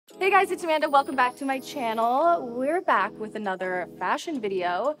Hey guys, it's Amanda. Welcome back to my channel. We're back with another fashion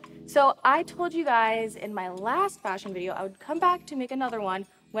video. So I told you guys in my last fashion video I would come back to make another one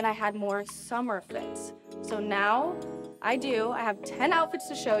when I had more summer fits. So now I do. I have 10 outfits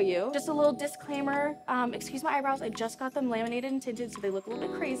to show you. Just a little disclaimer, excuse my eyebrows. I just got them laminated and tinted so they look a little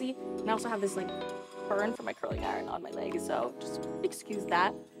bit crazy. And I also have this like burn from my curling iron on my leg, so just excuse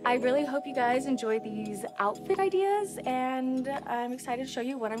that. I really hope you guys enjoy these outfit ideas, and I'm excited to show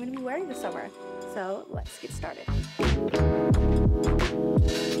you what I'm going to be wearing this summer. So let's get started.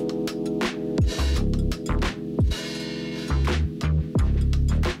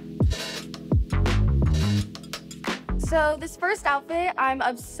 So this first outfit I'm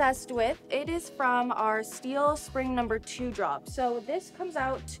obsessed with. It is from our STEELE Spring No. 2 drop. So this comes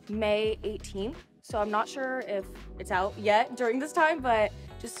out May 18th. So I'm not sure if it's out yet during this time, but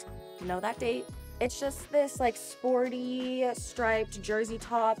just know that date. It's just this like sporty striped jersey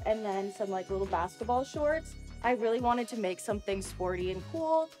top and then some like little basketball shorts. I really wanted to make something sporty and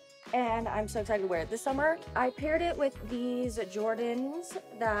cool, and I'm so excited to wear it this summer. I paired it with these Jordans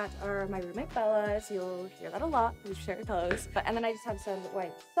that are my roommate Bella's. You'll hear that a lot. We share clothes. And then I just have some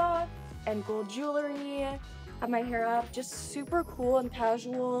white socks and gold jewelry. Have my hair up, just super cool and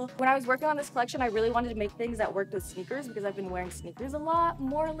casual. When I was working on this collection, I really wanted to make things that worked with sneakers because I've been wearing sneakers a lot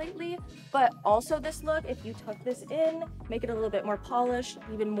more lately. But also this look, if you tuck this in, make it a little bit more polished,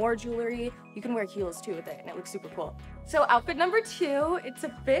 even more jewelry, you can wear heels too with it and it looks super cool. So outfit number 2, it's a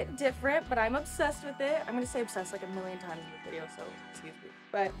bit different, but I'm obsessed with it. I'm gonna say obsessed like a million times in the video, so excuse me.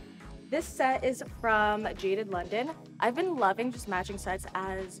 But this set is from Jaded London. I've been loving just matching sets,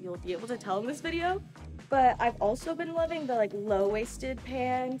 as you'll be able to tell in this video. But I've also been loving the like low-waisted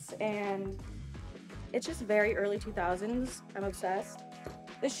pants, and it's just very early 2000s. I'm obsessed.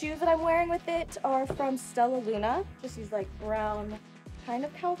 The shoes that I'm wearing with it are from Stella Luna, just these like brown kind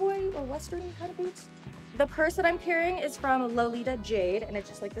of cowboy or western kind of boots. The purse that I'm carrying is from Lolita Jade, and it's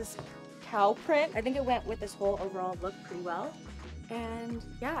just like this cow print. I think it went with this whole overall look pretty well. And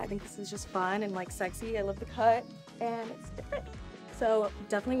yeah, I think this is just fun and like sexy. I love the cut and it's different. So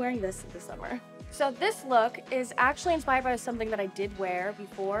definitely wearing this summer. So this look is actually inspired by something that I did wear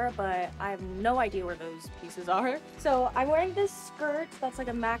before, but I have no idea where those pieces are. So I'm wearing this skirt that's like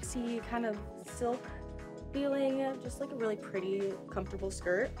a maxi kind of silk feeling, just like a really pretty, comfortable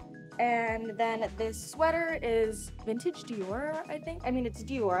skirt. And then this sweater is vintage Dior, I think. I mean, it's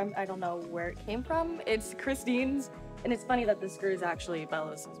Dior. I don't know where it came from. It's Christine's. And it's funny that this skirt is actually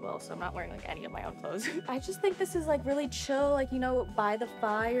Bella's as well, so I'm not wearing like any of my own clothes. I just think this is like really chill, like, you know, by the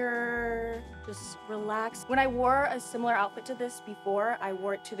fire, just relax. When I wore a similar outfit to this before, I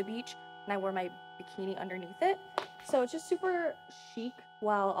wore it to the beach and I wore my bikini underneath it. So it's just super chic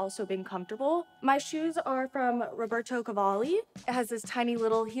while also being comfortable. My shoes are from Roberto Cavalli. It has this tiny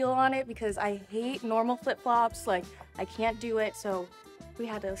little heel on it because I hate normal flip-flops. Like, I can't do it, so we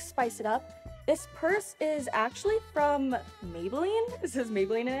had to spice it up. This purse is actually from Maybelline. It says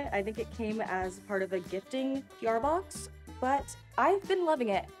Maybelline in it. I think it came as part of a gifting PR box, but I've been loving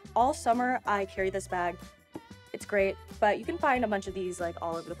it. All summer, I carry this bag. It's great, but you can find a bunch of these like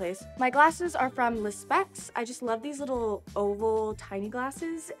all over the place. My glasses are from Les Specs. I just love these little oval tiny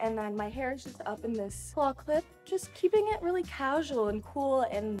glasses, and then my hair is just up in this claw clip, just keeping it really casual and cool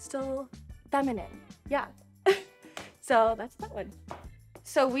and still feminine. Yeah. So that's that one.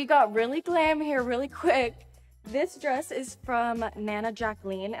 So we got really glam here really quick. This dress is from Nana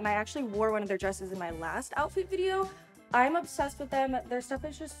Jacqueline, and I actually wore one of their dresses in my last outfit video. I'm obsessed with them. Their stuff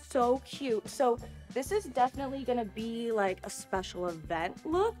is just so cute. So this is definitely gonna be like a special event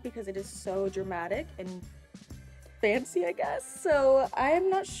look because it is so dramatic and fancy, I guess. So I'm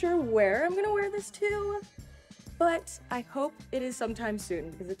not sure where I'm gonna wear this to, but I hope it is sometime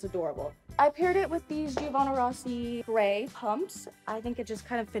soon because it's adorable. I paired it with these Rossi gray pumps. I think it just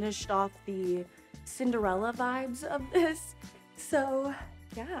kind of finished off the Cinderella vibes of this. So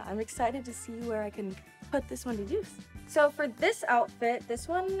yeah, I'm excited to see where I can put this one to use. So for this outfit, this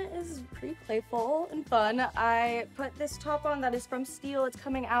one is pretty playful and fun. I put this top on that is from STEELE. It's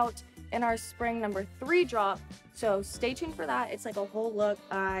coming out in our spring No. 3 drop, so stay tuned for that. It's like a whole look.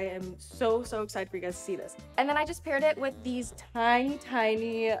 I am so excited for you guys to see this. And then I just paired it with these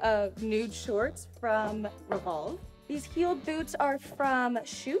tiny nude shorts from Revolve. These heeled boots are from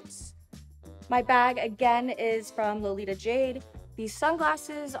SCHUTZ. My bag again is from Lolita Jade. These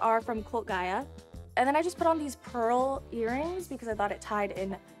sunglasses are from Gaia. And then I just put on these pearl earrings because I thought it tied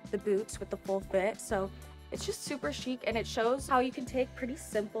in the boots with the full fit. So it's just super chic, and it shows how you can take pretty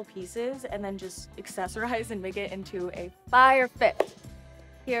simple pieces and then just accessorize and make it into a fire fit.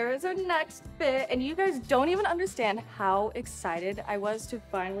 here is our next fit, and you guys don't even understand how excited I was to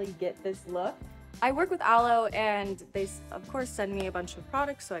finally get this look. I work with Aloe, and they of course send me a bunch of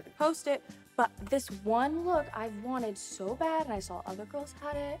products so I could post it, but this one look I wanted so bad, and I saw other girls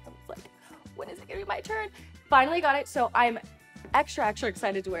had it. I was like, when is it gonna be my turn? Finally got it, so I'm extra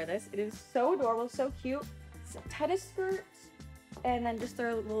excited to wear this. It is so adorable, so cute. It's a tennis skirt, and then just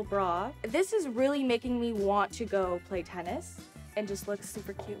their little bra. This is really making me want to go play tennis and just look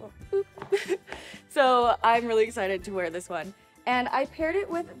super cute. So I'm really excited to wear this one. And I paired it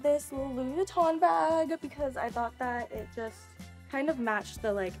with this little Louis Vuitton bag because I thought that it just kind of matched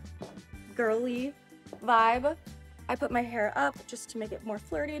the like girly vibe. I put my hair up just to make it more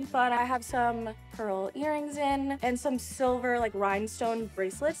flirty and fun. I have some pearl earrings in and some silver like rhinestone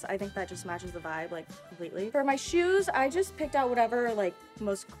bracelets. I think that just matches the vibe like completely. For my shoes, I just picked out whatever like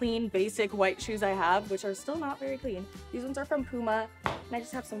most clean, basic white shoes I have, which are still not very clean. These ones are from Puma, and I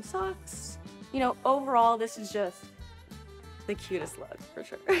just have some socks. You know, overall, this is just the cutest look for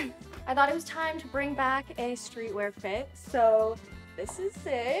sure. I thought it was time to bring back a streetwear fit, so this is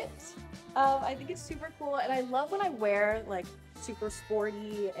it. I think it's super cool, and I love when I wear like super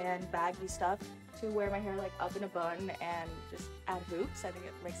sporty and baggy stuff to wear my hair like up in a bun and just add hoops. I think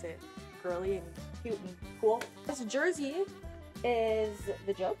it makes it girly and cute and cool. This jersey is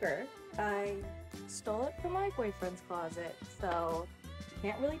the Joker. I stole it from my boyfriend's closet, so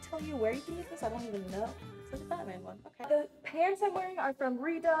can't really tell you where you can get this. I don't even know. It's like a Batman one. Okay. The pants I'm wearing are from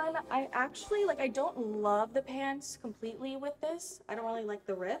Redone. I actually I don't love the pants completely with this. I don't really like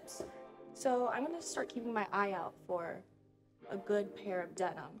the rips. So I'm gonna start keeping my eye out for a good pair of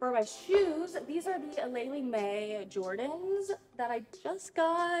denim. For my shoes, these are the Laylee May Jordans that I just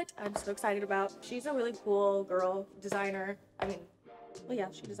got. I'm so excited about. She's a really cool girl designer. I mean, well, yeah,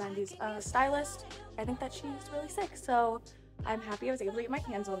 she designed these. Stylist. I think that she's really sick. So I'm happy I was able to get my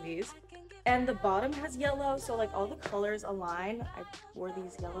hands on these. And the bottom has yellow, so like all the colors align. I wore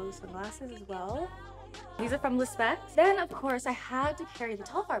these yellow sunglasses as well. These are from Respect. Then of course I had to carry the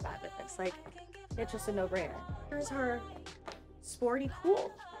Telfar bag with this. Like, it's just a no-brainer. Here's her sporty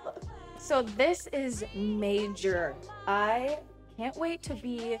cool look. So this is major. I can't wait to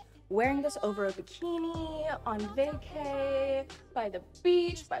be wearing this over a bikini, on vacay, by the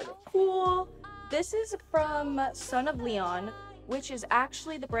beach, by the pool. This is from Son of Leon, which is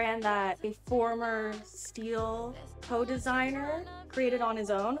actually the brand that a former STEELE co-designer created on his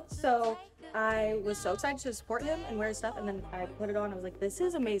own. So I was so excited to support him and wear his stuff, and then I put it on. I was like, this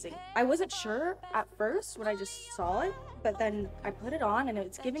is amazing. I wasn't sure at first when I just saw it, but then I put it on and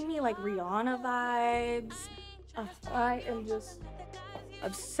it's giving me like Rihanna vibes. I am just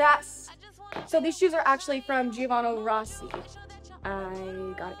obsessed. So these shoes are actually from Rossi.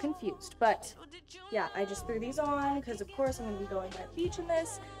 I got it confused, but yeah, I just threw these on because of course I'm gonna be going to the beach in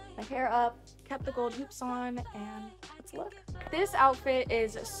this. My hair up, kept the gold hoops on, and let's look. This outfit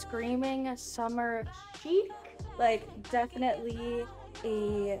is screaming summer chic. Like, definitely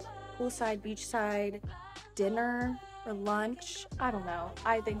a poolside, beachside dinner or lunch. I don't know.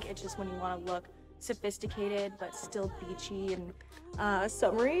 I think it's just when you want to look sophisticated but still beachy and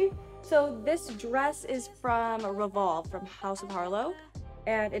summery. So this dress is from Revolve, from House of Harlow.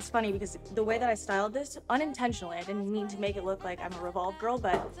 And it's funny because the way that I styled this, unintentionally, I didn't mean to make it look like I'm a Revolve girl,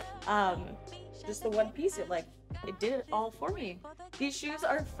 but just the one piece, it did it all for me. These shoes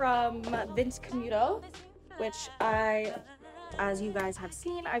are from Vince Camuto, which as you guys have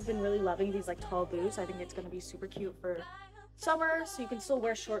seen, I've been really loving these like tall boots. I think it's gonna be super cute for summer, so you can still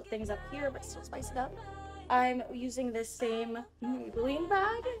wear short things up here, but still spice it up. I'm using this same Maybelline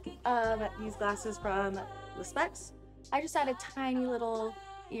bag, these glasses from Respect. I just added tiny little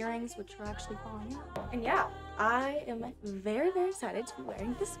earrings, which are actually falling out. And yeah, I am very excited to be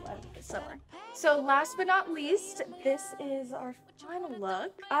wearing this one this summer. So last but not least, this is our final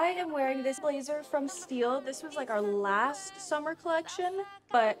look. I am wearing this blazer from STEELE. This was like our last summer collection,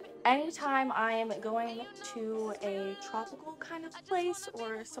 but anytime I am going to a tropical kind of place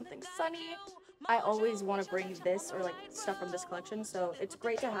or something sunny, I always want to bring this or like stuff from this collection, so it's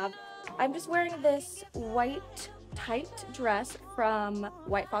great to have. I'm just wearing this white tight dress from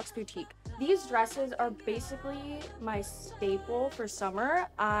White Fox Boutique. These dresses are basically my staple for summer.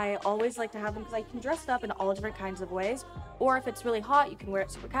 I always like to have them because I can dress it up in all different kinds of ways, or if it's really hot, you can wear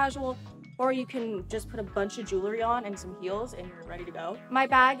it super casual, or you can just put a bunch of jewelry on and some heels and you're ready to go. My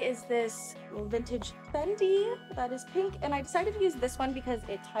bag is this little vintage Fendi that is pink, and I decided to use this one because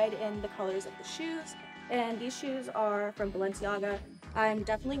it tied in the colors of the shoes, and these shoes are from Balenciaga. I'm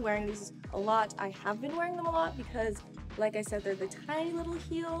definitely wearing these a lot. I have been wearing them a lot because, like I said, they're the tiny little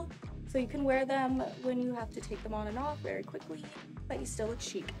heel, So you can wear them when you have to take them on and off very quickly, but you still look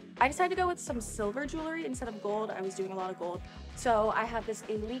chic. I decided to go with some silver jewelry instead of gold. I was doing a lot of gold. So I have this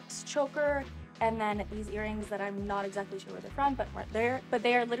elite choker and then these earrings that I'm not exactly sure where they're from, but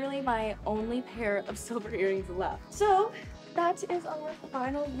they are literally my only pair of silver earrings left. So that is our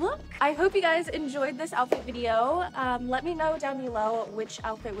final look. I hope you guys enjoyed this outfit video. Let me know down below which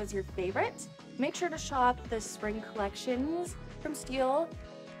outfit was your favorite. Make sure to shop the spring collections from STEELE,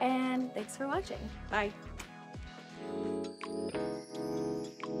 and thanks for watching. Bye.